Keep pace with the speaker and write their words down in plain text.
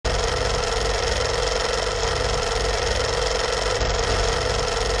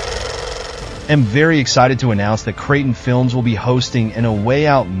am very excited to announce that Creighton Films will be hosting an A Way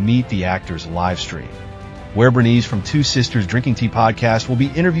Out Meet the Actors live stream, where Brunese from Two Sisters Drinking Tea podcast will be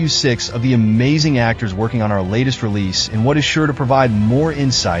interview 6 of the amazing actors working on our latest release in what is sure to provide more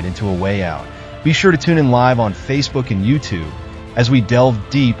insight into A Way Out. Be sure to tune in live on Facebook and YouTube as we delve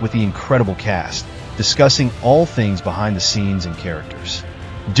deep with the incredible cast, discussing all things behind the scenes and characters.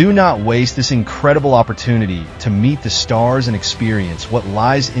 Do not waste this incredible opportunity to meet the stars and experience what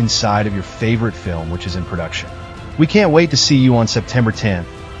lies inside of your favorite film, which is in production. We can't wait to see you on September 10th,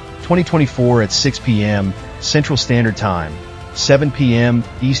 2024 at 6 p.m. Central Standard Time, 7 p.m.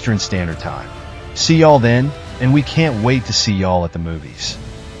 Eastern Standard Time. See y'all then, and we can't wait to see y'all at the movies.